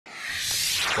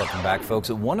Welcome back, folks.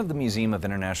 One of the Museum of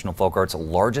International Folk Art's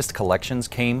largest collections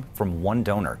came from one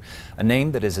donor, a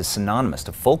name that is as synonymous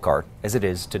to folk art as it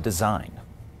is to design.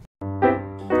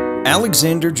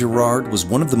 Alexander Girard was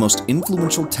one of the most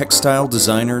influential textile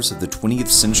designers of the 20th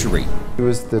century. He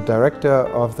was the director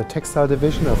of the textile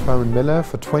division of Herman Miller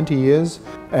for 20 years,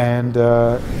 and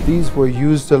these were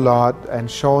used a lot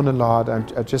and shown a lot, and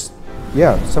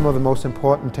some of the most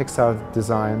important textile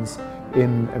designs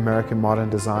in American modern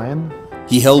design.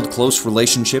 He held close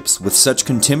relationships with such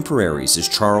contemporaries as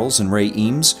Charles and Ray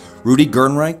Eames, Rudy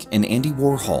Gernreich, and Andy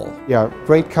Warhol. Yeah,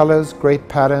 great colors, great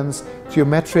patterns,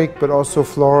 geometric but also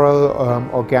floral,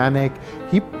 organic.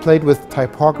 He played with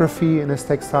typography in his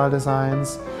textile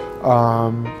designs,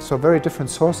 so very different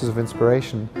sources of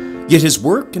inspiration. Yet his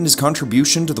work and his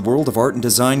contribution to the world of art and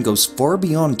design goes far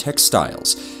beyond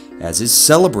textiles, as is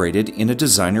celebrated in A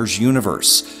Designer's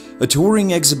Universe, a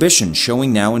touring exhibition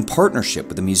showing now in partnership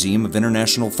with the Museum of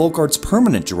International Folk Art's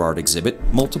permanent Girard exhibit,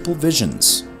 Multiple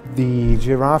Visions. The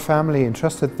Girard family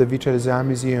entrusted the Vitra Design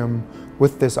Museum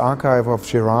with this archive of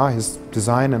Girard, his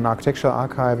design and architectural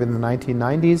archive in the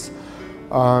 1990s.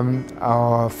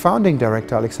 Our founding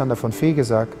director, Alexander von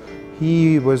Fegesack,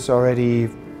 he was already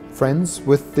friends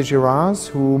with the Girards,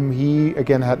 whom he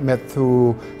again had met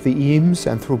through the Eames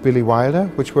and through Billy Wilder,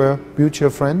 which were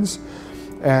mutual friends.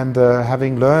 And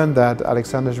having learned that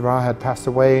Alexander Girard had passed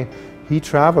away, he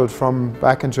traveled from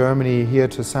back in Germany here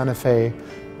to Santa Fe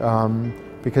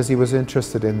because he was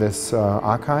interested in this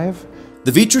archive.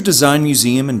 The Vitra Design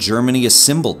Museum in Germany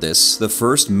assembled this, the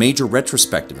first major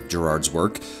retrospective of Girard's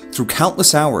work, through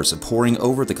countless hours of poring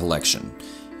over the collection.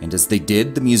 And as they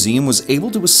did, the museum was able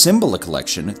to assemble a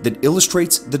collection that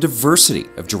illustrates the diversity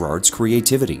of Girard's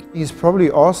creativity. He's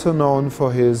probably also known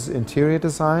for his interior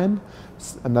design,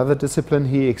 another discipline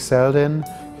he excelled in.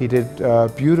 He did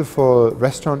beautiful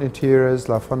restaurant interiors,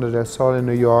 La Fonda del Sol in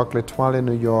New York, L'Etoile in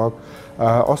New York,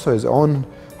 also his own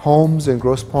homes in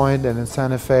Grosse Pointe and in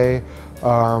Santa Fe.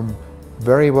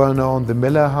 Very well known, the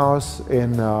Miller House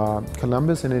in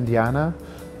Columbus in Indiana.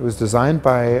 It was designed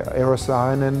by Eero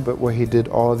Saarinen, but where he did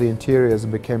all the interiors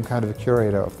and became kind of a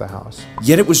curator of the house.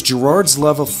 Yet it was Girard's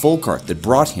love of folk art that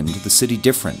brought him to the city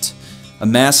different.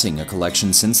 Amassing a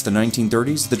collection since the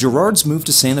 1930s, the Girards moved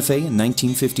to Santa Fe in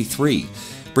 1953,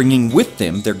 bringing with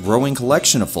them their growing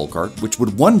collection of folk art, which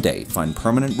would one day find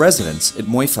permanent residence at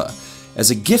Moifa,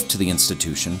 as a gift to the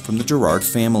institution from the Girard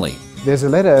family. There's a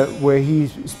letter where he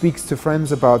speaks to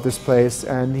friends about this place,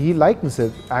 and he likens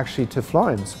it actually to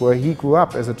Florence, where he grew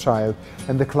up as a child,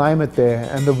 and the climate there,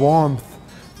 and the warmth,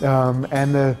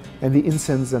 and the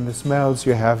incense and the smells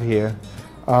you have here.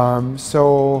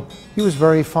 So he was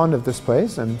very fond of this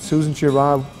place, and Susan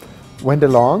Girard went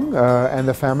along, and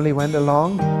the family went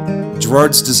along.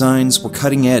 Girard's designs were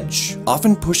cutting edge,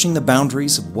 often pushing the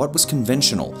boundaries of what was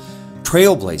conventional,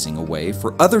 trailblazing a way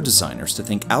for other designers to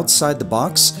think outside the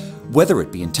box, whether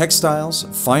it be in textiles,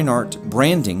 fine art,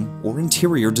 branding, or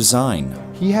interior design.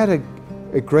 He had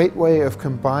a great way of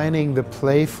combining the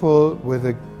playful with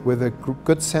a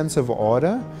good sense of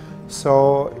order.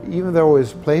 So even though it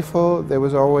was playful, there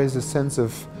was always a sense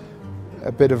of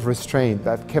a bit of restraint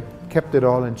that kept it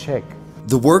all in check.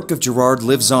 The work of Girard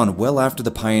lives on well after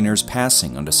the pioneer's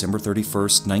passing on December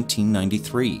 31st,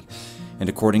 1993. And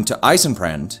according to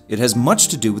Eisenbrand, it has much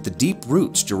to do with the deep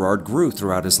roots Girard grew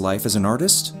throughout his life as an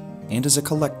artist and as a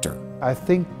collector. I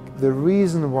think the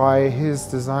reason why his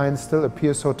designs still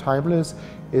appear so timeless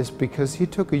is because he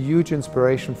took a huge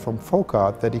inspiration from folk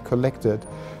art that he collected.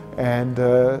 And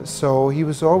so he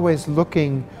was always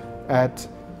looking at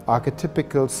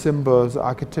archetypical symbols,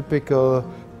 archetypical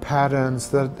patterns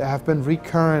that have been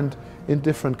recurrent in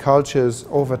different cultures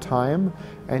over time.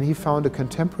 And he found a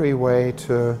contemporary way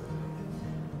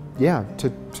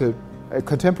a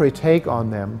contemporary take on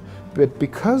them. But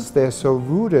because they're so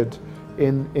rooted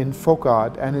in folk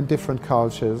art and in different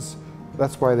cultures,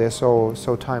 that's why they're so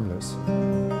timeless.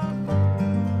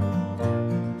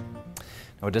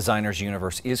 A Designer's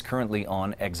Universe is currently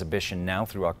on exhibition now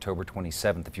through October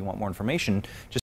 27th. If you want more information, just